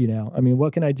I help you now? I mean,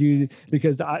 what can I do?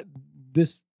 Because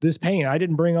this pain I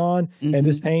didn't bring on, and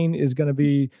this pain is going to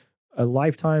be a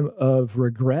lifetime of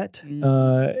regret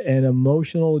and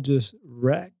emotional just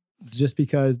wreck, just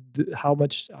because how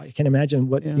much I can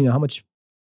imagine how much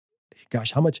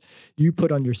you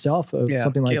put on yourself of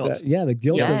something like that. Yeah, the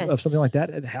guilt of something like that.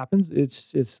 It happens.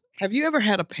 It's. Have you ever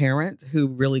had a parent who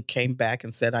really came back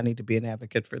and said, I need to be an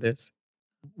advocate for this?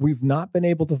 We've not been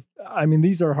able to.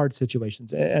 These are hard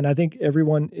situations, and I think no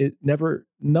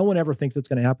one ever thinks it's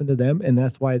going to happen to them, and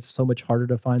that's why it's so much harder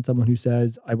to find someone who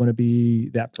says, "I want to be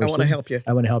that person. I want to help you.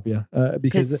 I want to help you,"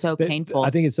 because it's so painful. I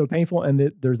think it's so painful, and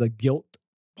there's a guilt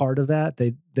part of that.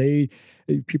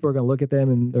 People are going to look at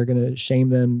them and they're going to shame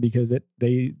them because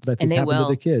they let this happen to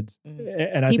the kids.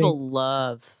 And people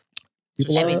love.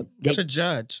 To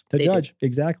judge.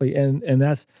 Exactly. And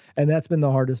that's been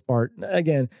the hardest part.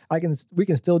 Again, we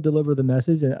can still deliver the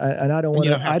message, and I don't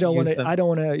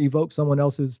want to evoke someone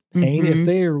else's pain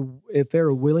if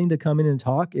they're willing to come in and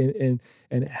talk and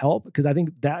help, because I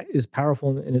think that is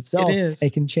powerful in itself. It is.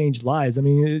 It can change lives. I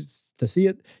mean, it's to see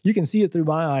it. You can see it through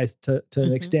my eyes to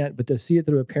an extent, but to see it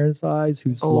through a parent's eyes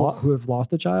who have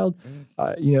lost a child,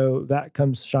 that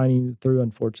comes shining through,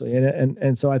 unfortunately.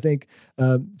 And so I think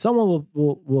someone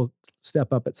will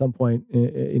step up at some point,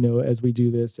 as we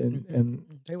do this, and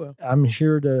they will. I'm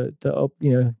here to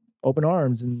open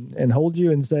arms and hold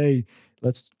you and say,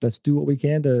 let's do what we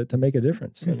can to make a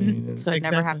difference. So it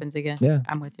never happens again. Yeah,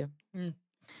 I'm with you.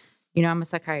 I'm a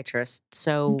psychiatrist,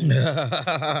 so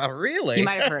really, you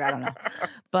might have heard. I don't know,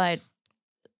 but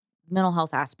mental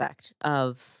health aspect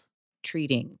of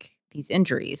treating these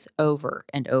injuries over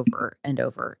and over and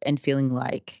over, and feeling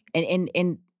like,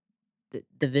 and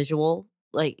the visual,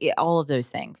 like all of those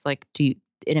things, like it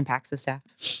impacts the staff?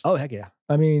 Oh, heck yeah.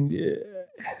 I mean,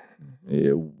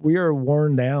 we are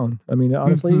worn down. I mean,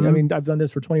 honestly, I mean, I've done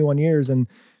this for 21 years, and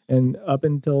up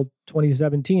until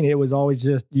 2017, it was always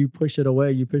just you push it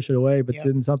away. But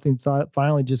then something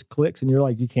finally just clicks, and you're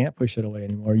like, you can't push it away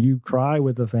anymore. You cry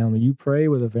with the family, you pray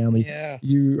with the family,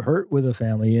 you hurt with the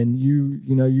family, and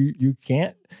you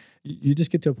can't. You just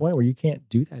get to a point where you can't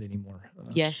do that anymore.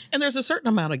 Yes. And there's a certain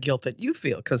amount of guilt that you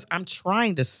feel because I'm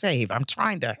trying to save, I'm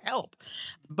trying to help,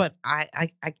 but I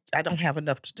don't have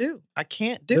enough to do. I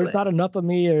can't do it. There's not enough of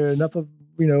me or enough of,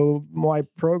 my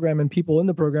program and people in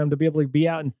the program to be able to be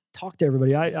out and talk to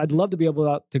everybody. I'd love to be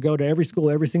able to go to every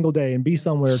school every single day and be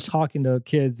somewhere talking to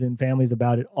kids and families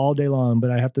about it all day long,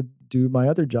 but I have to do my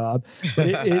other job.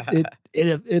 But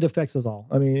it affects us all.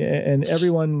 I mean, and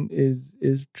everyone is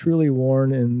truly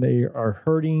worn, and they are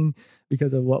hurting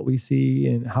because of what we see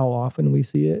and how often we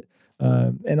see it.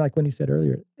 And like when he said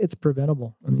earlier, it's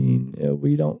preventable. I mean,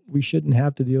 we shouldn't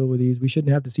have to deal with these. We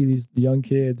shouldn't have to see these young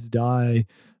kids die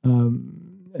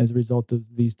as a result of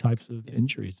these types of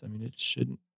injuries. I mean, it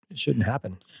shouldn't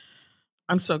happen.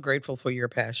 I'm so grateful for your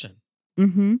passion.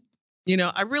 Mm-hmm.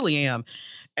 I really am.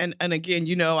 And again,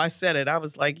 I said it. I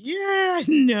was like,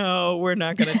 no, we're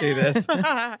not going to do this.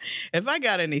 If I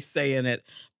got any say in it.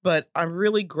 But I'm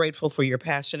really grateful for your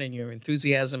passion and your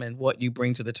enthusiasm and what you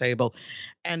bring to the table,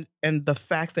 and the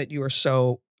fact that you are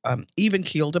so even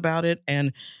keeled about it,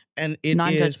 and it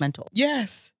non-judgmental.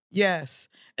 Yes,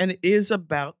 and it is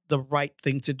about the right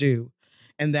thing to do,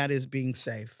 and that is being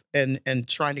safe and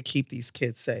trying to keep these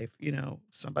kids safe.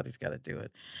 Somebody's got to do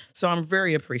it. So I'm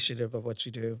very appreciative of what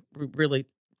you do. Really,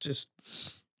 just.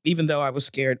 Even though I was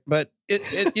scared, but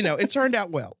it turned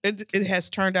out well. It has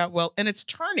turned out well, and it's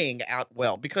turning out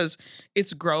well because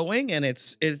it's growing and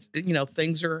it's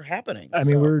things are happening. I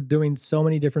mean, we're doing so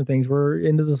many different things. We're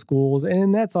into the schools,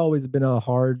 and that's always been a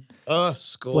hard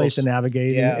place to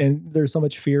navigate. Yeah. And there's so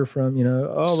much fear from,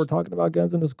 we're talking about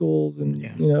guns in the schools,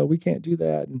 and we can't do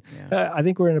that. And I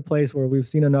think we're in a place where we've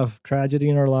seen enough tragedy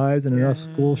in our lives and enough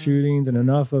school shootings and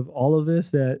enough of all of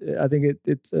this that I think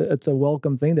it's a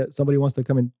welcome thing that somebody wants to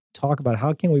come and talk about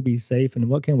how can we be safe and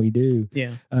what can we do.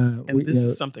 And this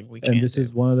is something we can do. And this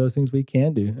is one of those things we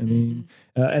can do. I mean,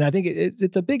 and I think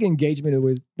it's a big engagement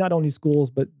with not only schools,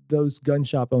 but those gun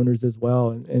shop owners as well.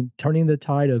 And turning the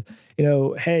tide of,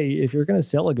 hey, if you're going to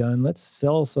sell a gun, let's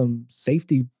sell some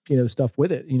safety stuff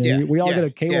with it. We all get a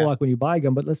cable lock when you buy a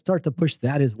gun, but let's start to push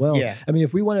that as well. I mean,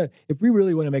 if we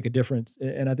really want to make a difference,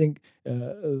 and I think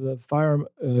the firearm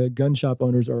gun shop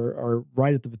owners are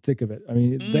right at the thick of it. I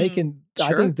mean, they can. Sure.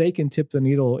 I think they can tip the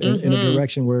needle in a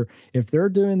direction where if they're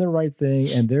doing the right thing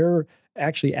and they're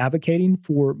actually advocating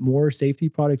for more safety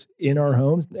products in our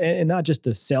homes, and not just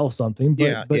to sell something,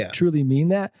 but truly mean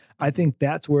that. I think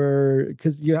that's where,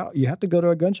 because you have to go to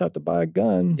a gun shop to buy a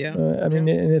gun. I mean,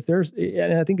 and if there's,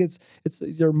 and I think it's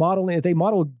they're modeling. If they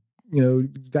model,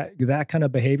 that kind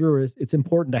of behavior, it's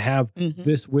important to have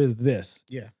this with this.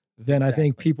 Then exactly. I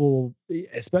think people,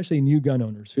 especially new gun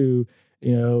owners who,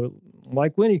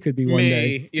 like Winnie could be one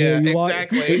day.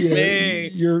 Exactly. Me.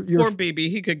 Poor BB,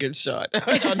 he could get shot.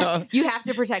 You have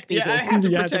to protect BB. Yeah, I have to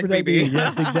protect BB.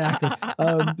 Yes, exactly.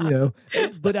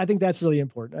 But I think that's really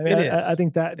important. I mean, I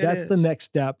think that's the next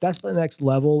step. That's the next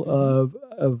level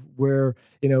of where,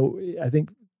 I think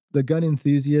the gun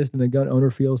enthusiast and the gun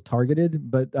owner feels targeted,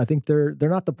 but I think they're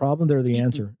not the problem. They're the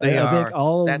answer. They are. I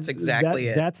think that's exactly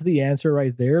it. That's the answer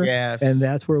right there. Yes. And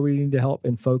that's where we need to help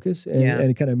and focus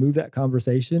and kind of move that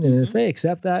conversation. And if they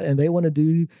accept that and they want to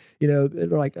do, they're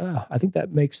like, I think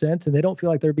that makes sense. And they don't feel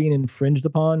like they're being infringed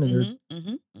upon and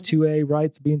their 2A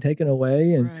rights being taken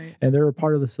away and they're a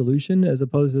part of the solution as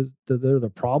opposed to they're the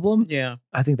problem. Yeah.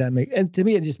 I think and to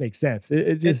me, it just makes sense.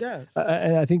 It just does.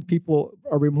 And I think people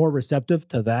are more receptive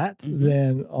to that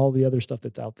than all the other stuff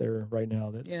that's out there right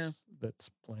now that's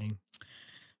playing.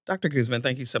 Dr. Guzman,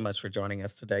 thank you so much for joining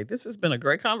us today. This has been a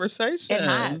great conversation. It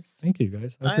has. Thank you,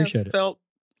 guys. I appreciate it.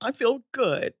 I feel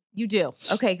good. You do.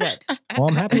 Okay, good. Well,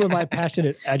 I'm happy with my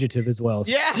passionate adjective as well.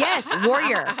 Yeah. Yes,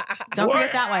 warrior. Don't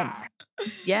forget that one.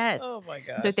 Yes. Oh my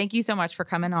gosh. So thank you so much for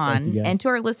coming on. And to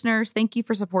our listeners, thank you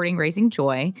for supporting Raising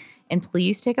Joy. And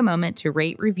please take a moment to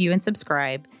rate, review, and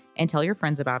subscribe and tell your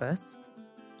friends about us.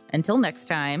 Until next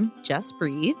time, just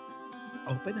breathe.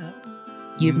 Open up.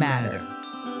 You matter.